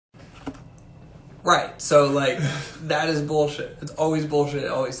Right. So, like, that is bullshit. It's always bullshit. It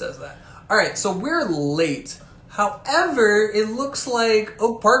always says that. All right. So, we're late. However, it looks like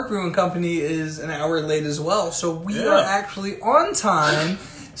Oak Park Brewing Company is an hour late as well. So, we are actually on time.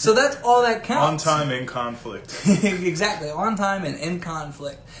 So, that's all that counts. On time in conflict. Exactly. On time and in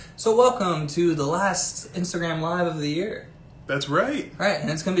conflict. So, welcome to the last Instagram Live of the year. That's right. Right. And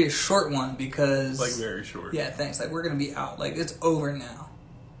it's going to be a short one because... Like, very short. Yeah, thanks. Like, we're going to be out. Like, it's over now.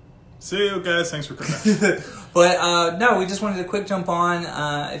 See you guys. Thanks for coming. But no, we just wanted a quick jump on.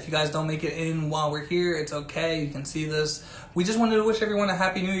 If you guys don't make it in while we're here, it's okay. You can see this. We just wanted to wish everyone a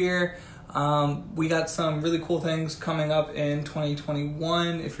happy new year. We got some really cool things coming up in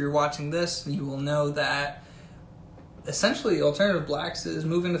 2021. If you're watching this, you will know that essentially Alternative Blacks is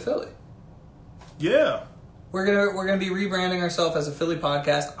moving to Philly. Yeah. We're gonna be rebranding ourselves as a Philly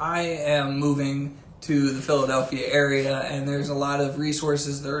podcast. I am moving to the Philadelphia area, and there's a lot of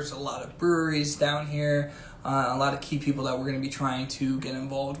resources. There's a lot of breweries down here, a lot of key people that we're going to be trying to get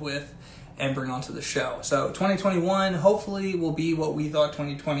involved with and bring onto the show. So 2021 hopefully will be what we thought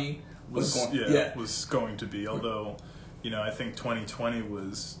 2020 was going to be. Although, I think 2020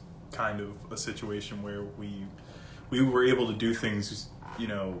 was kind of a situation where we were able to do things,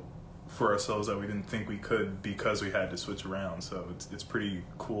 for ourselves that we didn't think we could because we had to switch around. So it's pretty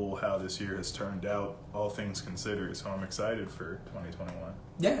cool how this year has turned out, all things considered. So I'm excited for 2021.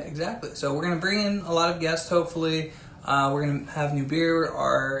 Yeah, exactly. So we're going to bring in a lot of guests, hopefully. We're going to have new beer.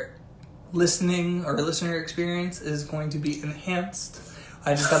 Our listener experience is going to be enhanced.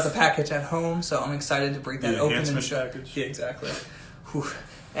 I just got the package at home, so I'm excited to break that open and show. Package. Yeah, exactly. Whew.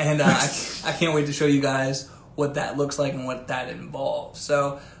 And I can't wait to show you guys what that looks like and what that involves.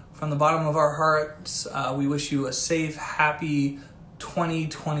 So from the bottom of our hearts, we wish you a safe, happy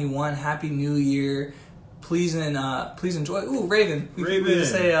 2021. Happy New Year. Please enjoy. Ooh, Raven. We need to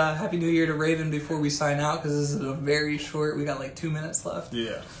say Happy New Year to Raven before we sign out because this is a very short. We got like 2 minutes left.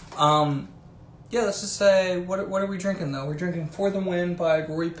 Yeah. Yeah. Let's just say what are we drinking though? We're drinking For the Win by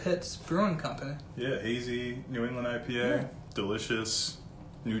Rory Pitts Brewing Company. Yeah, hazy New England IPA. Yeah. Delicious,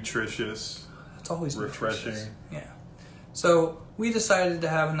 nutritious. It's always refreshing. Nutritious. Yeah. So we decided to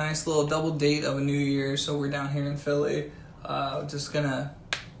have a nice little double date of a new year. So we're down here in Philly, just gonna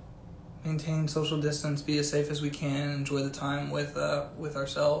maintain social distance, be as safe as we can, enjoy the time with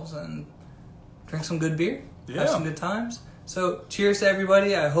ourselves, and drink some good beer, have some good times. So cheers to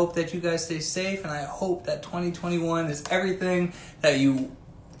everybody. I hope that you guys stay safe, and I hope that 2021 is everything that you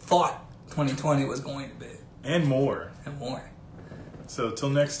thought 2020 was going to be. And more. And more. So till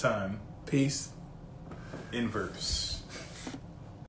next time. Peace. Inverse.